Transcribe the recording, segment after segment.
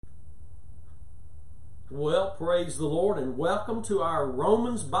Well, praise the Lord and welcome to our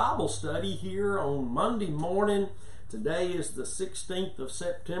Romans Bible study here on Monday morning. Today is the 16th of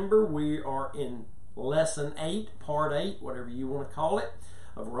September. We are in Lesson 8, Part 8, whatever you want to call it,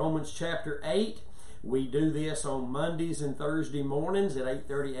 of Romans chapter 8. We do this on Mondays and Thursday mornings at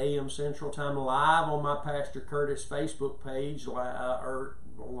 8:30 a.m. Central Time live on my Pastor Curtis Facebook page.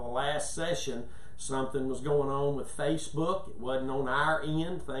 Last session, something was going on with Facebook. It wasn't on our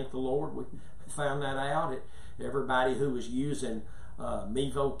end, thank the Lord. We found that out. Everybody who was using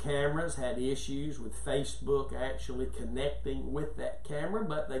Mevo cameras had issues with Facebook actually connecting with that camera,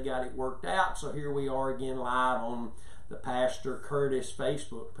 but they got it worked out. So here we are again live on the Pastor Curtis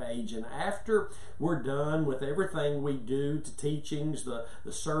Facebook page. And after we're done with everything we do, to teachings, the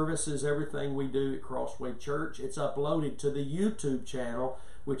services, everything we do at Crossway Church, it's uploaded to the YouTube channel,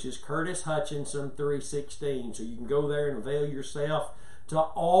 which is Curtis Hutchinson 316. So you can go there and avail yourself to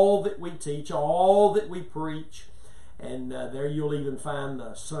all that we teach, all that we preach. And there you'll even find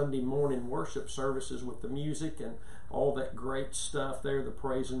the Sunday morning worship services with the music and all that great stuff there, the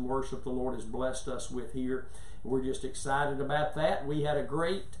praise and worship the Lord has blessed us with here. We're just excited about that. We had a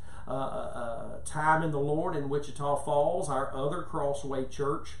great time in the Lord in Wichita Falls, our other Crossway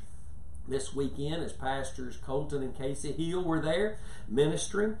Church. This weekend, as Pastors Colton and Casey Hill were there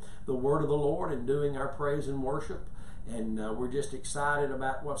ministering the Word of the Lord and doing our praise and worship. And we're just excited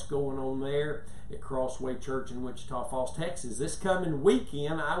about what's going on there at Crossway Church in Wichita Falls, Texas. This coming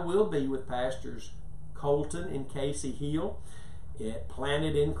weekend, I will be with Pastors Colton and Casey Hill at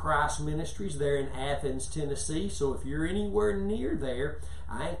Planted in Christ Ministries there in Athens, Tennessee. So if you're anywhere near there,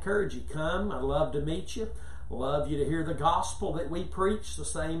 I encourage you, come. I'd love to meet you. Love you to hear the gospel that we preach, the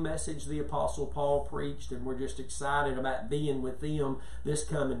same message the Apostle Paul preached, and we're just excited about being with them this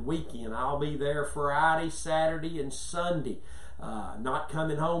coming weekend. I'll be there Friday, Saturday, and Sunday. Not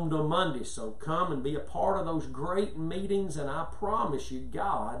coming home till Monday, so come and be a part of those great meetings, and I promise you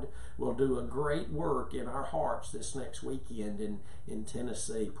God will do a great work in our hearts this next weekend in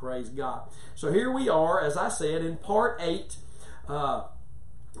Tennessee. Praise God. So here we are, as I said, in Part 8 of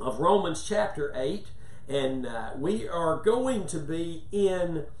Romans chapter 8. And we are going to be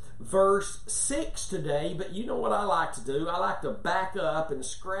in verse 6 today, but you know what I like to do? I like to back up and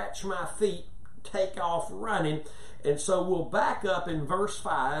scratch my feet, take off running, and so we'll back up in verse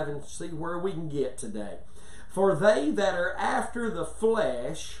 5 and see where we can get today. For they that are after the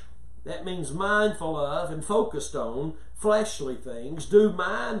flesh, that means mindful of and focused on fleshly things, do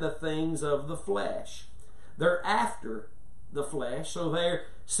mind the things of the flesh. They're after the flesh, so they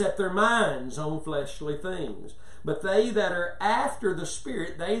set their minds on fleshly things. But they that are after the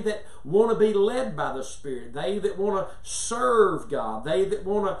Spirit, they that want to be led by the Spirit, they that want to serve God, they that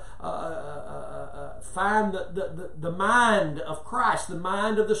want to find the mind of Christ, the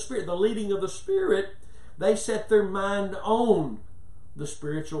mind of the Spirit, the leading of the Spirit, they set their mind on the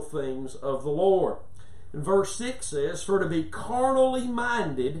spiritual things of the Lord. And verse 6 says, for to be carnally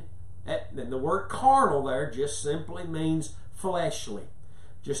minded, and the word carnal there just simply means fleshly.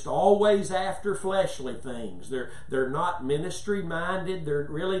 Just always after fleshly things. They're not ministry minded. They're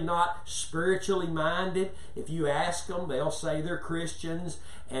really not spiritually minded. If you ask them, they'll say they're Christians,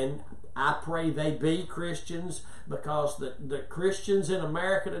 and I pray they be Christians, because the Christians in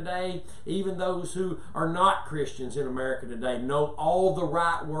America today, even those who are not Christians in America today, know all the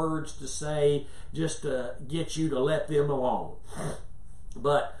right words to say just to get you to let them alone.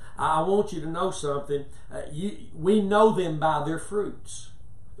 But I want you to know something. We know them by their fruits.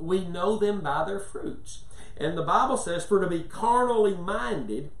 We know them by their fruits. And the Bible says, for to be carnally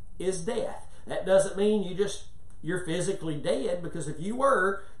minded is death. That doesn't mean you're physically dead, because if you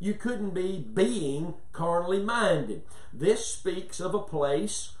were, you couldn't be being carnally minded. This speaks of a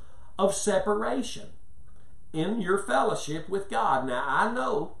place of separation in your fellowship with God. Now, I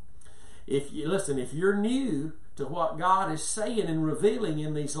know, if you're new to what God is saying and revealing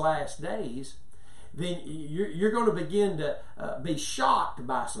in these last days, then you're going to begin to be shocked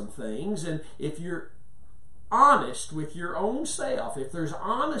by some things. And if you're honest with your own self, if there's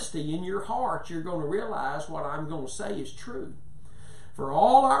honesty in your heart, you're going to realize what I'm going to say is true. For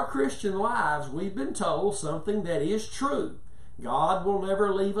all our Christian lives, we've been told something that is true. God will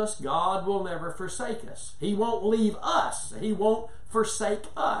never leave us. God will never forsake us. He won't leave us. He won't forsake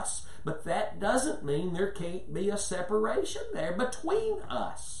us. But that doesn't mean there can't be a separation there between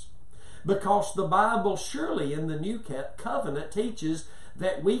us. Because the Bible surely in the New Covenant teaches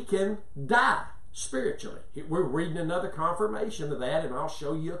that we can die spiritually. We're reading another confirmation of that, and I'll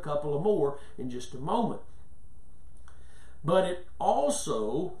show you a couple of more in just a moment. But it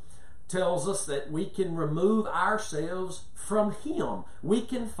also tells us that we can remove ourselves from Him. We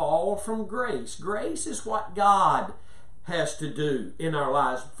can fall from grace. Grace is what God has to do in our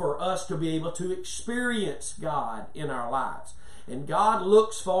lives for us to be able to experience God in our lives. And God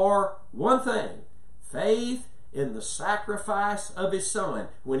looks for one thing: faith in the sacrifice of His Son.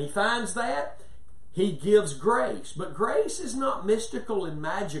 When He finds that, He gives grace. But grace is not mystical and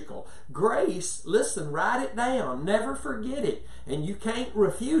magical. Grace, listen, write it down. Never forget it. And you can't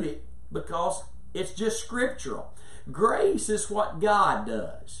refute it because it's just scriptural. Grace is what God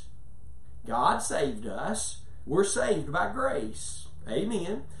does. God saved us. We're saved by grace.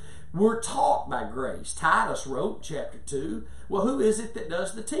 Amen. We're taught by grace. Titus wrote, chapter 2, well, who is it that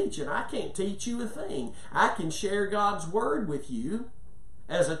does the teaching? I can't teach you a thing. I can share God's word with you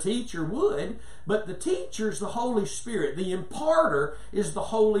as a teacher would, but the teacher's the Holy Spirit. The imparter is the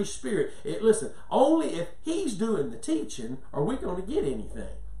Holy Spirit. Listen, only if He's doing the teaching are we going to get anything.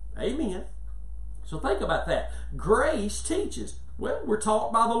 Amen. So think about that. Grace teaches. Well, we're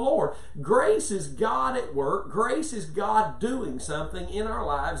taught by the Lord. Grace is God at work. Grace is God doing something in our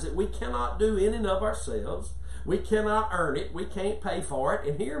lives that we cannot do in and of ourselves. We cannot earn it. We can't pay for it.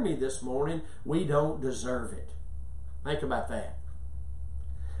 And hear me this morning, we don't deserve it. Think about that.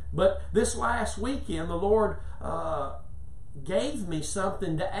 But this last weekend, the Lord gave me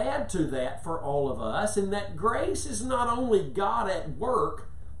something to add to that for all of us, and that grace is not only God at work,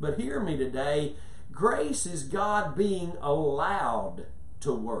 but hear me today, grace is God being allowed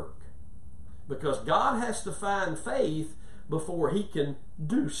to work. Because God has to find faith before He can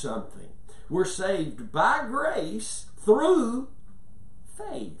do something. We're saved by grace through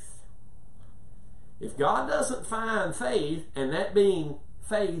faith. If God doesn't find faith, and that being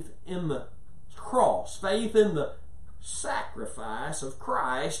faith in the cross, faith in the sacrifice of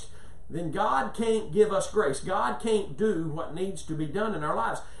Christ, then God can't give us grace. God can't do what needs to be done in our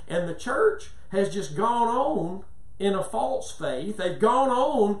lives. And the church has just gone on in a false faith. They've gone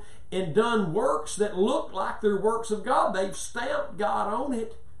on and done works that look like they're works of God. They've stamped God on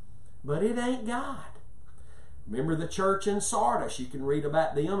it, but it ain't God. Remember the church in Sardis. You can read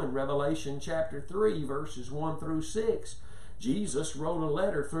about them in Revelation chapter 3, verses 1 through 6. Jesus wrote a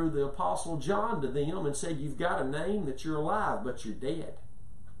letter through the Apostle John to them and said, you've got a name that you're alive, but you're dead.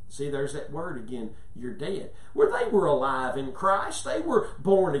 See, there's that word again, you're dead. Well, they were alive in Christ. They were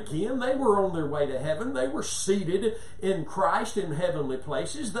born again. They were on their way to heaven. They were seated in Christ in heavenly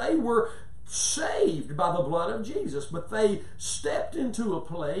places. They were saved by the blood of Jesus. But they stepped into a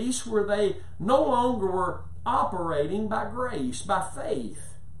place where they no longer were operating by grace, by faith.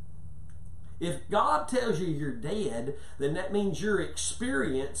 If God tells you you're dead, then that means your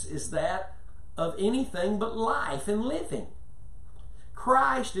experience is that of anything but life and living.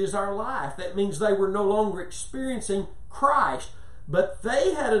 Christ is our life. That means they were no longer experiencing Christ, but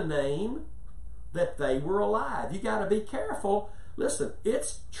they had a name that they were alive. You got to be careful. Listen,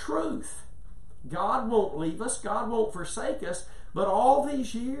 it's truth. God won't leave us. God won't forsake us. But all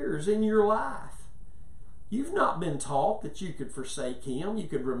these years in your life, you've not been taught that you could forsake Him, you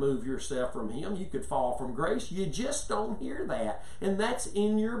could remove yourself from Him, you could fall from grace. You just don't hear that. And that's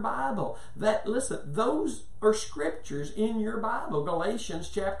in your Bible. Listen, those are scriptures in your Bible. Galatians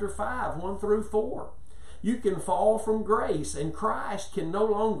chapter 5, 1 through 4. You can fall from grace and Christ can no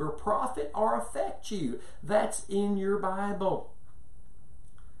longer profit or affect you. That's in your Bible.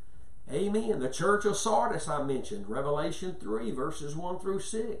 Amen. The church of Sardis I mentioned, Revelation 3, verses 1 through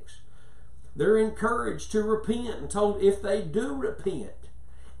 6. They're encouraged to repent and told if they do repent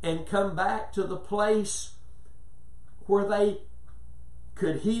and come back to the place where they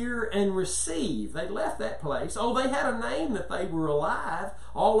could hear and receive. They left that place. Oh, they had a name that they were alive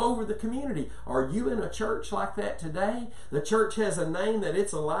all over the community. Are you in a church like that today? The church has a name that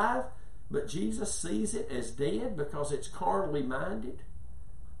it's alive, but Jesus sees it as dead because it's carnally minded.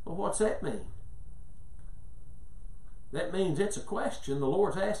 Well, what's that mean? That means it's a question the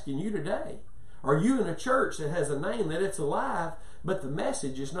Lord's asking you today. Are you in a church that has a name that it's alive, but the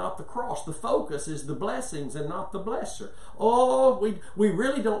message is not the cross? The focus is the blessings and not the blesser. Oh, we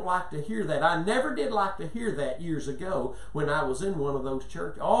really don't like to hear that. I never did like to hear that years ago when I was in one of those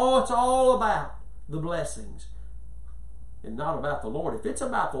churches. Oh, it's all about the blessings and not about the Lord. If it's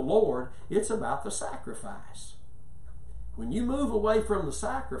about the Lord, it's about the sacrifice. When you move away from the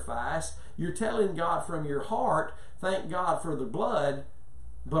sacrifice, you're telling God from your heart, thank God for the blood,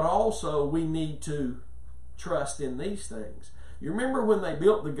 but also we need to trust in these things. You remember when they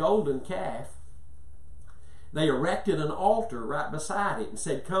built the golden calf, they erected an altar right beside it and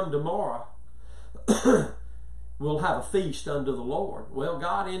said, come tomorrow, we'll have a feast unto the Lord. Well,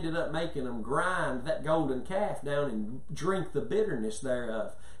 God ended up making them grind that golden calf down and drink the bitterness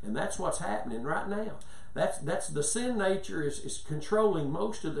thereof. And that's what's happening right now. That's the sin nature is controlling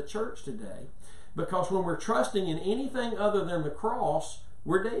most of the church today, because when we're trusting in anything other than the cross,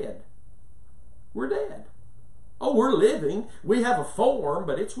 we're dead. We're dead. Oh, we're living. We have a form,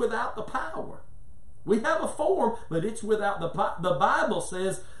 but it's without the power. We have a form, but it's without the Bible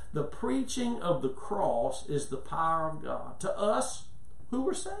says the preaching of the cross is the power of God to us who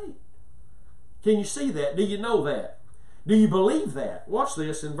are saved. Can you see that? Do you know that? Do you believe that? Watch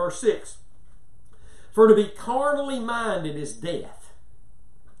this in verse 6. For to be carnally minded is death,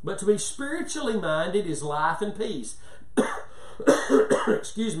 but to be spiritually minded is life and peace.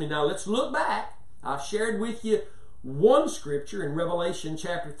 Excuse me. Now let's look back. I shared with you one scripture in Revelation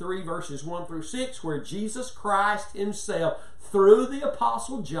chapter 3 verses 1 through 6 where Jesus Christ himself, through the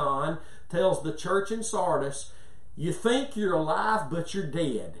Apostle John, tells the church in Sardis, you think you're alive, but you're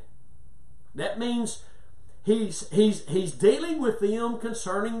dead. That means he's dealing with them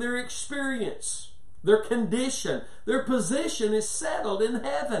concerning their experience, their condition. Their position is settled in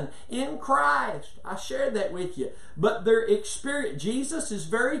heaven, in Christ. I shared that with you. But their experience, Jesus is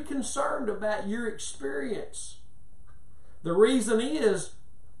very concerned about your experience. The reason is,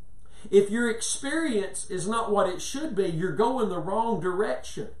 if your experience is not what it should be, you're going the wrong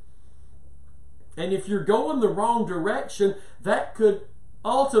direction. And if you're going the wrong direction, that could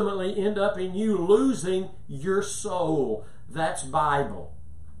ultimately end up in you losing your soul. That's Bible.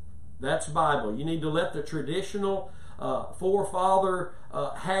 That's Bible. You need to let the traditional forefather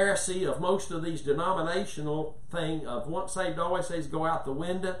heresy of most of these denominational thing of once saved, always saved go out the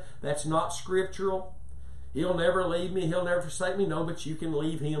window. That's not scriptural. He'll never leave me. He'll never forsake me. No, but you can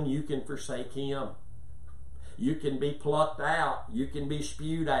leave him. You can forsake him. You can be plucked out. You can be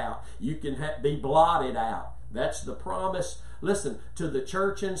spewed out. You can be blotted out. That's the promise. Listen, to the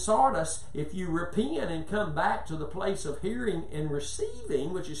church in Sardis, if you repent and come back to the place of hearing and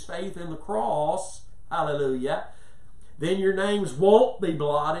receiving, which is faith in the cross, hallelujah, then your names won't be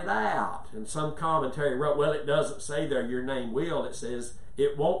blotted out. And some commentary wrote, well, it doesn't say there your name will. It says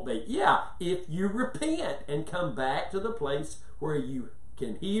it won't be. Yeah, if you repent and come back to the place where you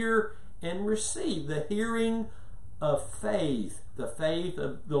can hear and receive the hearing of faith, the faith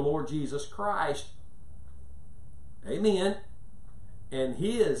of the Lord Jesus Christ. Amen. And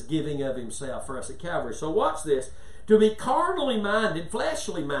his giving of himself for us at Calvary. So watch this. To be carnally minded,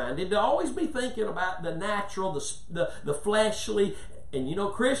 fleshly minded, to always be thinking about the natural, the fleshly. And you know,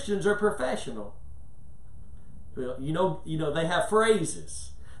 Christians are professional. Well, you know, they have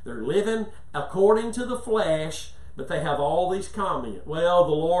phrases. They're living according to the flesh, but they have all these comments. Well,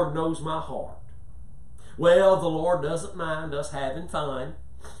 the Lord knows my heart. Well, the Lord doesn't mind us having fun.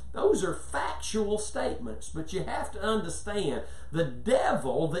 Those are factual statements, but you have to understand the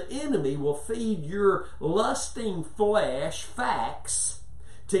devil, the enemy, will feed your lusting flesh facts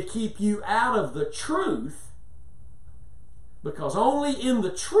to keep you out of the truth, because only in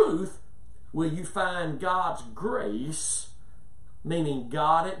the truth will you find God's grace, meaning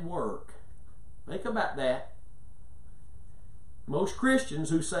God at work. Think about that. Most Christians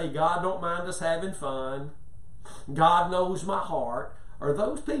who say God don't mind us having fun, God knows my heart, are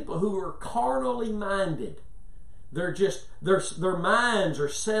those people who are carnally minded. They're just, their minds are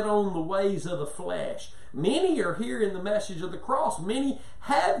set on the ways of the flesh. Many are hearing the message of the cross. Many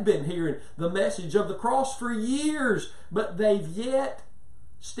have been hearing the message of the cross for years, but they've yet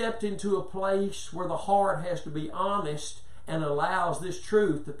stepped into a place where the heart has to be honest and allows this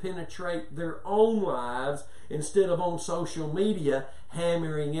truth to penetrate their own lives instead of on social media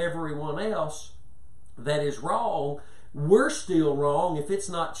hammering everyone else that is wrong. We're still wrong if it's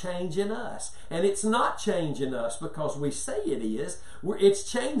not changing us. And it's not changing us because we say it is. It's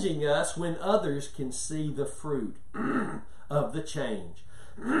changing us when others can see the fruit of the change.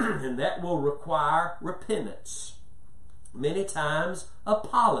 And that will require repentance. Many times,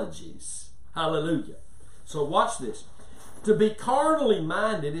 apologies. Hallelujah. So watch this. To be carnally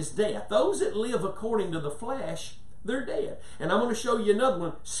minded is death. Those that live according to the flesh, they're dead. And I'm going to show you another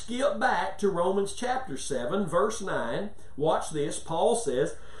one. Skip back to Romans chapter 7, verse 9. Watch this. Paul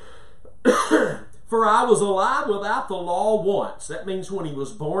says, for I was alive without the law once. That means when he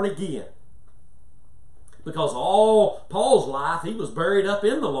was born again. Because all Paul's life, he was buried up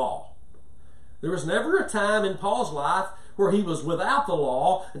in the law. There was never a time in Paul's life where he was without the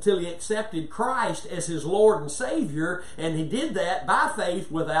law until he accepted Christ as his Lord and Savior, and he did that by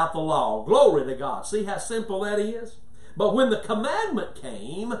faith without the law. Glory to God. See how simple that is? But when the commandment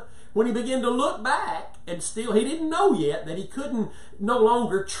came, when he began to look back, and still he didn't know yet that he couldn't no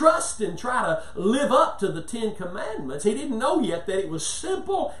longer trust and try to live up to the 10 Commandments. He didn't know yet that it was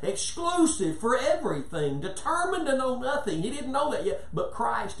simple, exclusive for everything, determined to know nothing. He didn't know that yet, but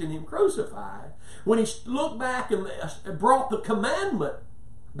Christ and him crucified. When he looked back and brought the commandment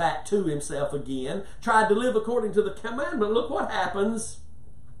back to himself again, tried to live according to the commandment, look what happens.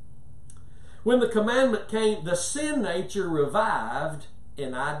 When the commandment came, the sin nature revived,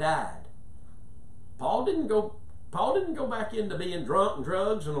 and I died. Paul didn't go back into being drunk and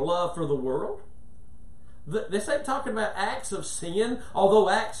drugs and a love for the world. This ain't talking about acts of sin, although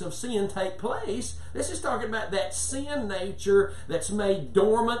acts of sin take place. This is talking about that sin nature that's made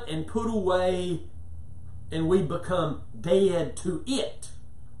dormant and put away, and we become dead to it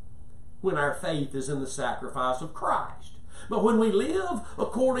when our faith is in the sacrifice of Christ. But when we live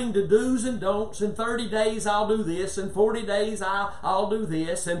according to do's and don'ts, in 30 days I'll do this, in 40 days I'll do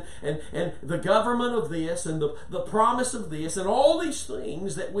this, and the government of this, and the promise of this, and all these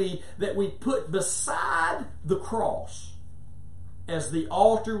things that we put beside the cross. As the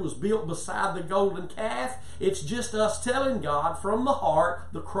altar was built beside the golden calf, it's just us telling God from the heart,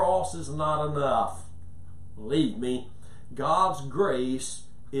 the cross is not enough. Believe me, God's grace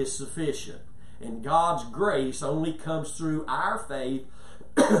is sufficient. And God's grace only comes through our faith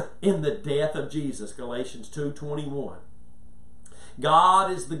in the death of Jesus, Galatians 2:21. God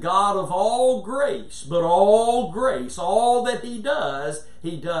is the God of all grace, but all grace, all that He does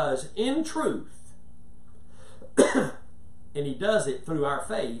in truth. And He does it through our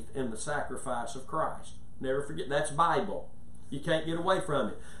faith in the sacrifice of Christ. Never forget, that's Bible. You can't get away from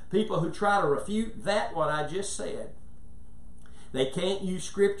it. People who try to refute that, what I just said, they can't use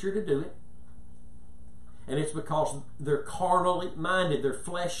Scripture to do it. And it's because they're carnally minded, they're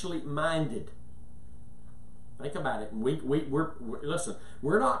fleshly minded. Think about it. Listen,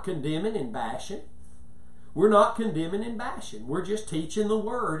 we're not condemning and bashing. We're not condemning and bashing. We're just teaching the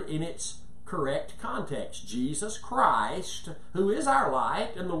Word in its correct context. Jesus Christ, who is our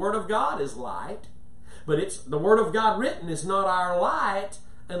light, and the Word of God is light. But it's the Word of God written is not our light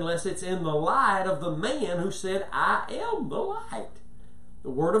unless it's in the light of the man who said, I am the light. The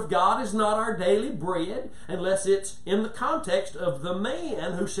Word of God is not our daily bread unless it's in the context of the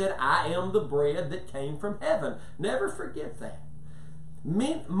man who said, I am the bread that came from heaven. Never forget that.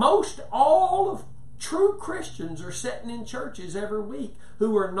 Most all of true Christians are sitting in churches every week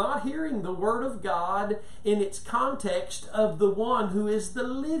who are not hearing the Word of God in its context of the one who is the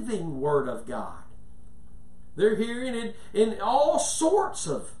living Word of God. They're hearing it in all sorts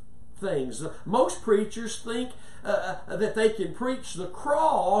of things. Most preachers think that they can preach the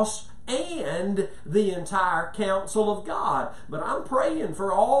cross and the entire counsel of God. But I'm praying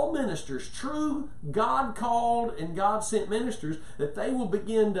for all ministers, true God-called and God-sent ministers, that they will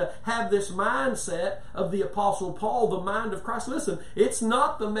begin to have this mindset of the Apostle Paul, the mind of Christ. Listen, it's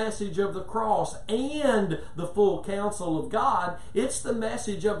not the message of the cross and the full counsel of God. It's the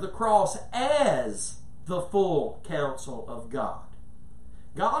message of the cross as the full counsel of God.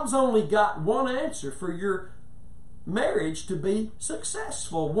 God's only got one answer for your marriage to be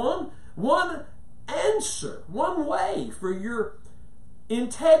successful. One answer, one way for your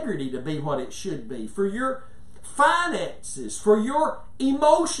integrity to be what it should be, for your finances, for your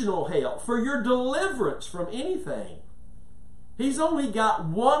emotional health, for your deliverance from anything. He's only got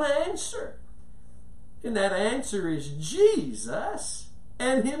one answer. And that answer is Jesus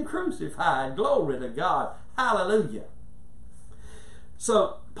and Him crucified. Glory to God. Hallelujah.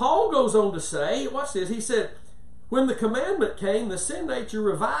 So Paul goes on to say, watch this, he said, when the commandment came, the sin nature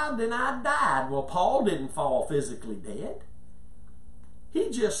revived and I died. Well, Paul didn't fall physically dead.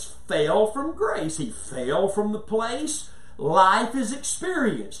 He just fell from grace. He fell from the place life is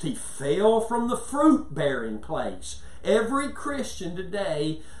experienced. He fell from the fruit-bearing place. Every Christian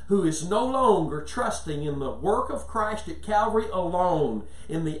today who is no longer trusting in the work of Christ at Calvary alone,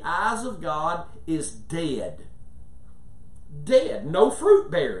 in the eyes of God, is dead. Dead. No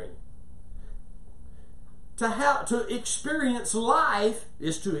fruit-bearing. To experience life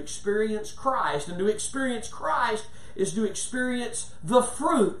is to experience Christ, and to experience Christ is to experience the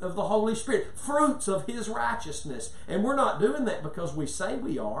fruit of the Holy Spirit, fruits of His righteousness. And we're not doing that because we say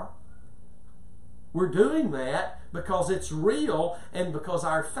we are. We're doing that because it's real and because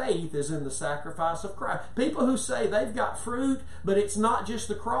our faith is in the sacrifice of Christ. People who say they've got fruit, but it's not just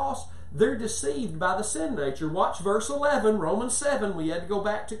the cross, they're deceived by the sin nature. Watch verse 11, Romans 7. We had to go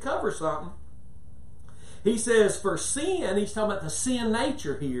back to cover something. He says, for sin, he's talking about the sin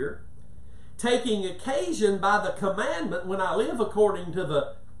nature here, taking occasion by the commandment when I live according to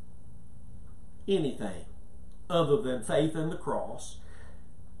the anything other than faith in the cross.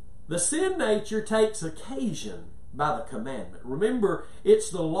 The sin nature takes occasion by the commandment. Remember, it's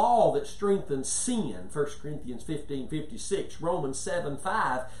the law that strengthens sin. 1 Corinthians 15:56. Romans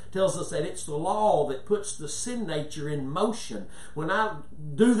 7:5 tells us that it's the law that puts the sin nature in motion. When I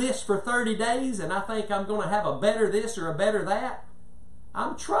do this for 30 days and I think I'm going to have a better this or a better that,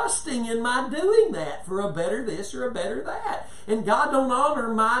 I'm trusting in my doing that for a better this or a better that. And God don't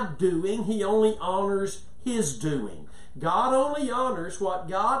honor my doing. He only honors His doing. God only honors what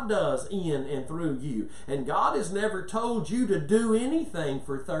God does in and through you. And God has never told you to do anything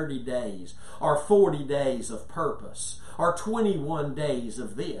for 30 days or 40 days of purpose or 21 days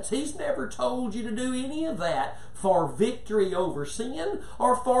of this. He's never told you to do any of that for victory over sin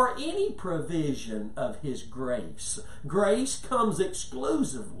or for any provision of His grace. Grace comes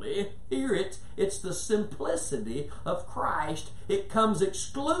exclusively, it's the simplicity of Christ. It comes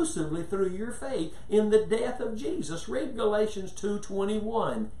exclusively through your faith in the death of Jesus. Read Galatians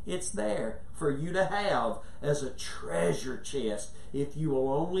 2:21. It's there for you to have as a treasure chest if you will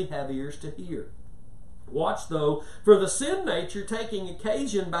only have ears to hear. Watch though, for the sin nature taking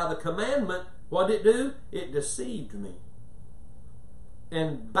occasion by the commandment, what did it do? It deceived me.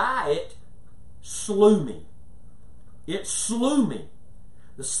 And by it slew me. It slew me.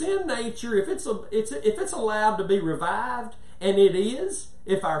 The sin nature, if it's allowed to be revived, and it is,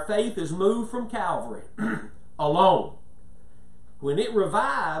 if our faith is moved from Calvary alone, when it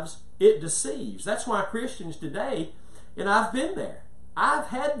revives, it deceives. That's why Christians today, and I've been there, I've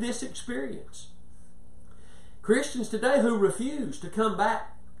had this experience. Christians today who refuse to come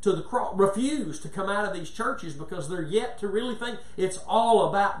back to the cross, refuse to come out of these churches because they're yet to really think it's all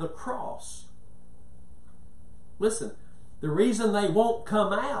about the cross. Listen, the reason they won't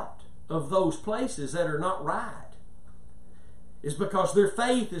come out of those places that are not right is because their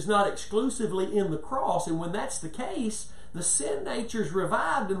faith is not exclusively in the cross. And when that's the case, the sin nature's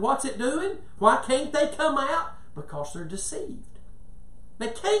revived. And what's it doing? Why can't they come out? Because they're deceived. They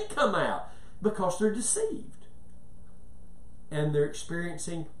can't come out because they're deceived. And they're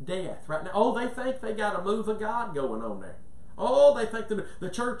experiencing death right now. Oh, they think they got a move of God going on there. Oh, they think the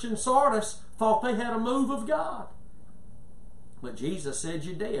church in Sardis thought they had a move of God. But Jesus said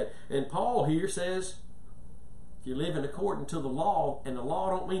you're dead. And Paul here says, if you're living according to the law, and the law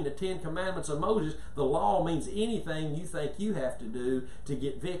don't mean the 10 Commandments of Moses, the law means anything you think you have to do to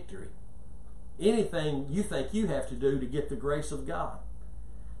get victory. Anything you think you have to do to get the grace of God.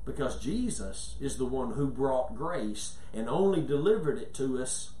 Because Jesus is the one who brought grace and only delivered it to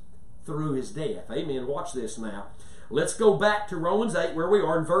us through His death. Amen. Watch this now. Let's go back to Romans 8 where we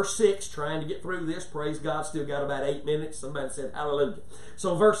are in verse 6, trying to get through this. Praise God, still got about 8 minutes. Somebody said hallelujah.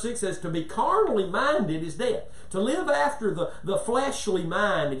 So verse 6 says, to be carnally minded is death. To live after the fleshly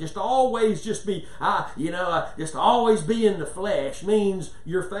mind and just always just be, just always be in the flesh means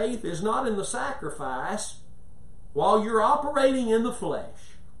your faith is not in the sacrifice while you're operating in the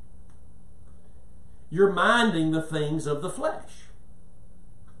flesh. You're minding the things of the flesh.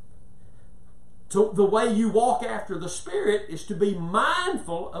 So the way you walk after the Spirit is to be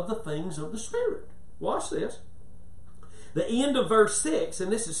mindful of the things of the Spirit. Watch this. The end of verse 6, and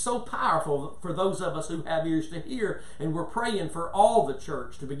this is so powerful for those of us who have ears to hear, and we're praying for all the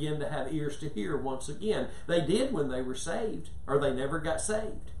church to begin to have ears to hear once again. They did when they were saved, or they never got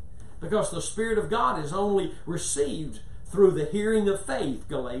saved. Because the Spirit of God is only received through the hearing of faith,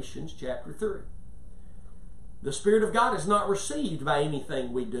 Galatians chapter 3. The Spirit of God is not received by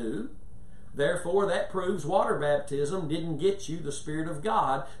anything we do. Therefore, that proves water baptism didn't get you the Spirit of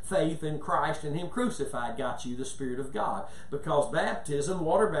God. Faith in Christ and Him crucified got you the Spirit of God. Because baptism,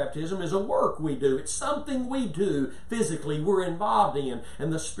 water baptism, is a work we do. It's something we do physically, we're involved in.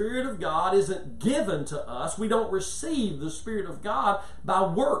 And the Spirit of God isn't given to us. We don't receive the Spirit of God by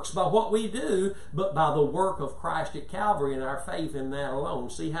works, by what we do, but by the work of Christ at Calvary and our faith in that alone.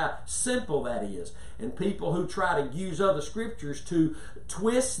 See how simple that is. And people who try to use other scriptures to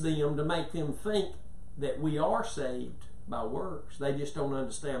twist them to make them think that we are saved by works. They just don't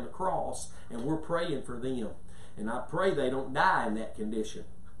understand the cross, and we're praying for them. And I pray they don't die in that condition.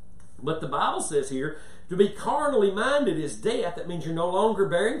 But the Bible says here, to be carnally minded is death. That means you're no longer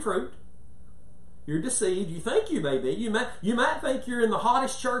bearing fruit. You're deceived. You think you may be. You might think you're in the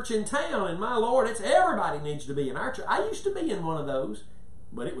hottest church in town, and my Lord, it's everybody needs to be in our church. I used to be in one of those,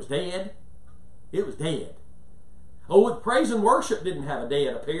 but it was dead. It was dead. Oh, praise and worship didn't have a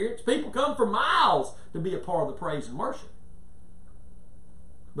dead appearance. People come from miles to be a part of the praise and worship.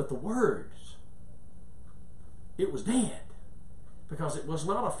 But the words, it was dead because it was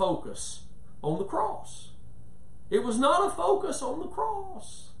not a focus on the cross. It was not a focus on the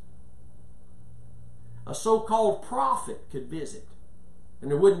cross. A so-called prophet could visit and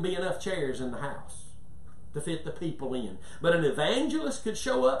there wouldn't be enough chairs in the house to fit the people in. But an evangelist could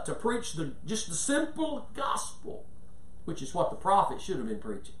show up to preach just the simple gospel, which is what the prophet should have been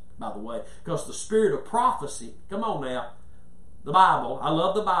preaching, by the way, because the spirit of prophecy, come on now, the Bible, I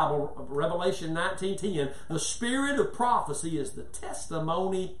love the Bible, Revelation 19:10, the spirit of prophecy is the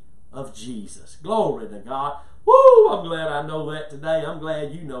testimony of Jesus. Glory to God. Woo! I'm glad I know that today. I'm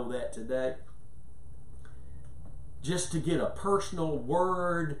glad you know that today. Just to get a personal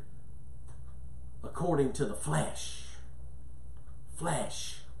word according to the flesh.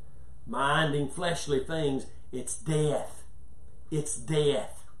 Flesh. Minding fleshly things, it's death. It's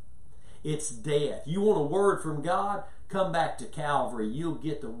death. It's death. You want a word from God? Come back to Calvary. You'll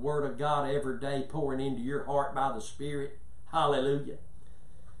get the Word of God every day pouring into your heart by the Spirit. Hallelujah.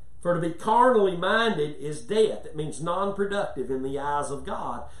 For to be carnally minded is death. It means non-productive in the eyes of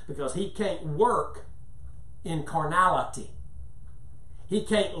God, because He can't work in carnality. He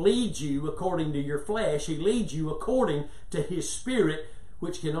can't lead you according to your flesh. He leads you according to His Spirit,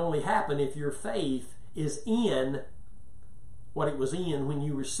 which can only happen if your faith is in what it was in when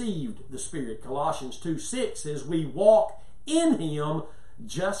you received the Spirit. Colossians 2:6 says we walk in Him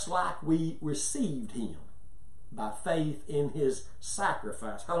just like we received Him, by faith in His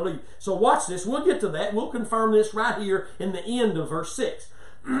sacrifice. Hallelujah. So watch this. We'll get to that. We'll confirm this right here in the end of verse 6.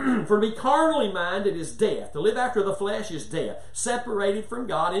 For to be carnally minded is death. To live after the flesh is death. Separated from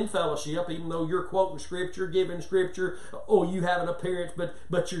God in fellowship, even though you're quoting Scripture, giving Scripture, you have an appearance,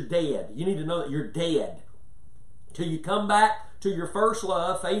 but you're dead. You need to know that you're dead. Till you come back to your first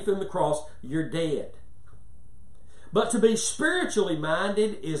love, faith in the cross, you're dead. But to be spiritually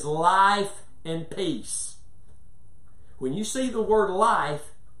minded is life and peace. When you see the word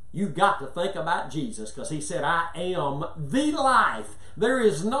life, you've got to think about Jesus, because He said, I am the life. There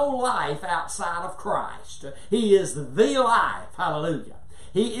is no life outside of Christ. He is the life. Hallelujah.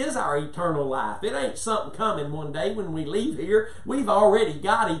 He is our eternal life. It ain't something coming one day when we leave here. We've already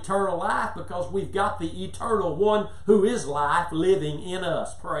got eternal life, because we've got the eternal one who is life living in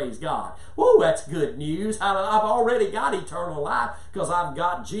us. Praise God. Whoa, that's good news. I've already got eternal life, because I've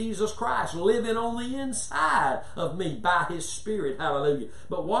got Jesus Christ living on the inside of me by His Spirit. Hallelujah.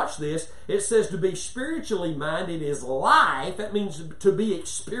 But watch this. It says to be spiritually minded is life. That means to be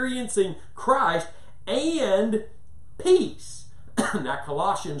experiencing Christ and peace. Now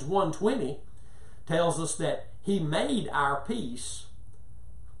Colossians 1:20 tells us that He made our peace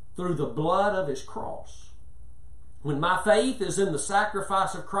through the blood of His cross. When my faith is in the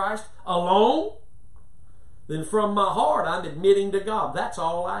sacrifice of Christ alone, then from my heart I'm admitting to God, that's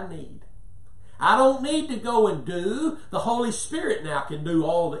all I need. I don't need to go and do. The Holy Spirit now can do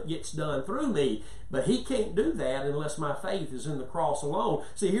all that gets done through me, but He can't do that unless my faith is in the cross alone.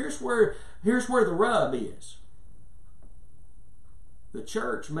 See, here's where the rub is. The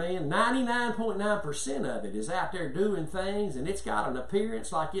church, man, 99.9% of it is out there doing things, and it's got an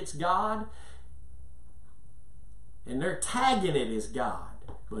appearance like it's God, and they're tagging it as God.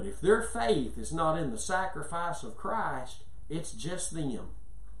 But if their faith is not in the sacrifice of Christ, it's just them.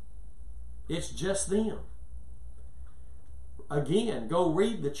 It's just them. Again, go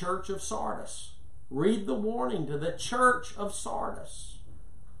read the church of Sardis. Read the warning to the church of Sardis.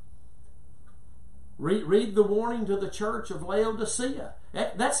 Read the warning to the church of Laodicea.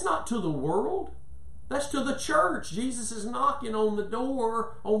 That's not to the world. That's to the church. Jesus is knocking on the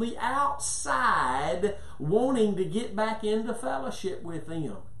door on the outside, wanting to get back into fellowship with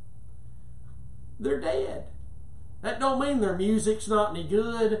them. They're dead. That don't mean their music's not any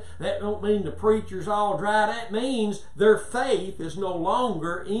good. That don't mean the preacher's all dry. That means their faith is no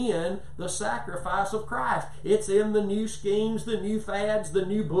longer in the sacrifice of Christ. It's in the new schemes, the new fads, the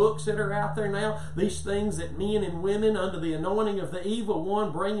new books that are out there now. These things that men and women under the anointing of the evil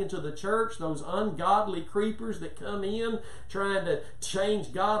one bring into the church. Those ungodly creepers that come in trying to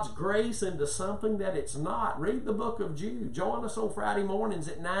change God's grace into something that it's not. Read the book of Jude. Join us on Friday mornings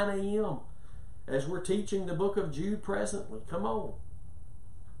at 9 a.m. as we're teaching the book of Jude presently. Come on.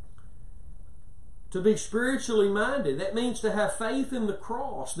 To be spiritually minded, that means to have faith in the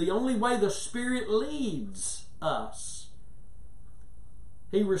cross, the only way the Spirit leads us.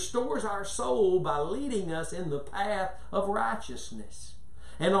 He restores our soul by leading us in the path of righteousness.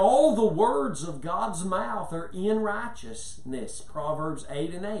 And all the words of God's mouth are in righteousness. Proverbs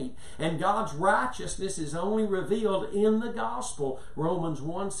 8:8. And God's righteousness is only revealed in the gospel. Romans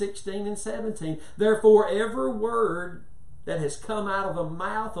 1:16 and 17. Therefore, every word that has come out of the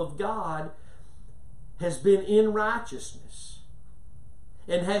mouth of God has been in righteousness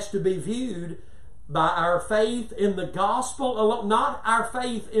and has to be viewed by our faith in the gospel alone, not our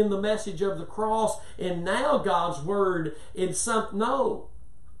faith in the message of the cross and now God's word in some. No,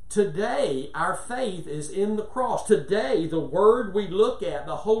 Today, our faith is in the cross. Today, the Word we look at,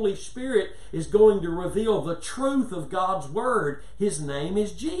 the Holy Spirit, is going to reveal the truth of God's Word. His name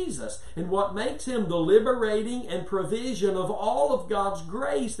is Jesus. And what makes Him the liberating and provision of all of God's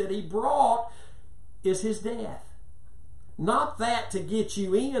grace that He brought is His death. Not that to get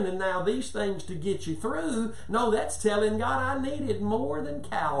you in and now these things to get you through. No, that's telling God I needed more than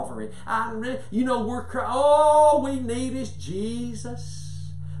Calvary. All we need is Jesus.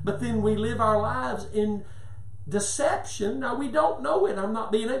 But then we live our lives in deception. Now, we don't know it.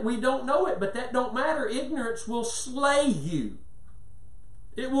 We don't know it, but that don't matter. Ignorance will slay you.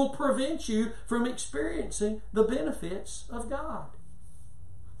 It will prevent you from experiencing the benefits of God.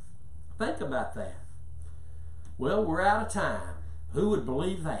 Think about that. Well, we're out of time. Who would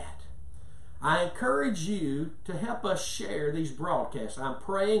believe that? I encourage you to help us share these broadcasts. I'm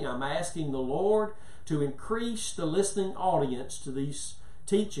praying, I'm asking the Lord to increase the listening audience to these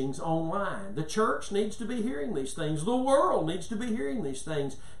teachings online. The church needs to be hearing these things. The world needs to be hearing these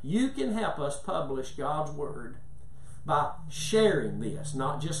things. You can help us publish God's Word by sharing this,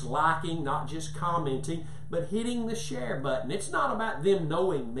 not just liking, not just commenting, but hitting the share button. It's not about them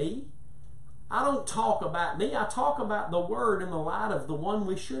knowing me. I don't talk about me. I talk about the Word in the light of the one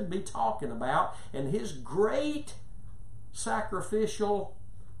we should be talking about and His great sacrificial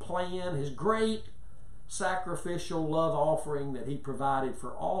plan, His great sacrificial love offering that He provided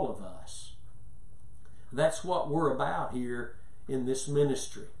for all of us. That's what we're about here in this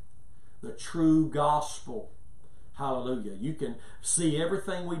ministry. The true gospel. Hallelujah. You can see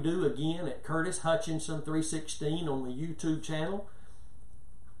everything we do again at Curtis Hutchinson 316 on the YouTube channel.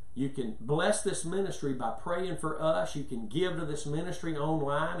 You can bless this ministry by praying for us. You can give to this ministry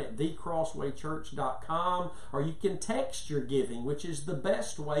online at thecrosswaychurch.com, or you can text your giving, which is the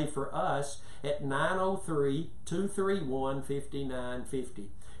best way for us, at 903-231-5950.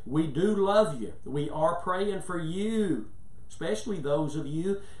 We do love you. We are praying for you, especially those of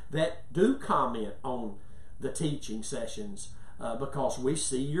you that do comment on the teaching sessions, because we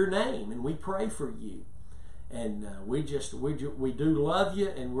see your name and we pray for you. And we do love you,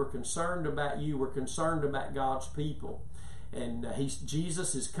 and we're concerned about you. We're concerned about God's people. And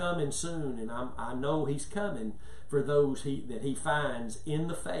Jesus is coming soon, and I know He's coming for those that He finds in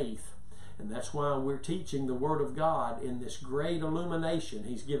the faith. And that's why we're teaching the Word of God in this great illumination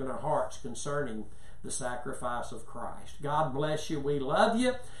He's given our hearts concerning the sacrifice of Christ. God bless you. We love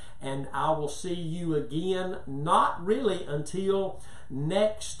you. And I will see you again, not really until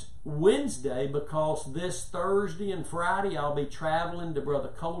next Wednesday, because this Thursday and Friday I'll be traveling to Brother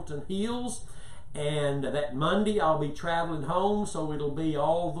Colton Hills, and that Monday I'll be traveling home, so it'll be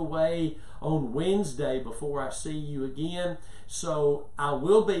all the way on Wednesday before I see you again. So I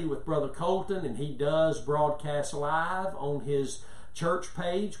will be with Brother Colton, and he does broadcast live on his church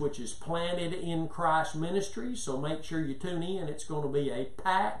page, which is Planted in Christ Ministries. So make sure you tune in. It's going to be a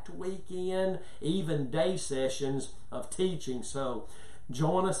packed weekend, even day sessions of teaching. So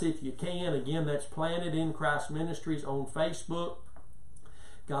join us if you can. Again, that's Planted in Christ Ministries on Facebook.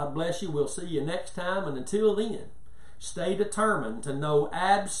 God bless you. We'll see you next time. And until then, stay determined to know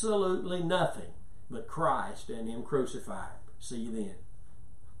absolutely nothing but Christ and Him crucified. See you then.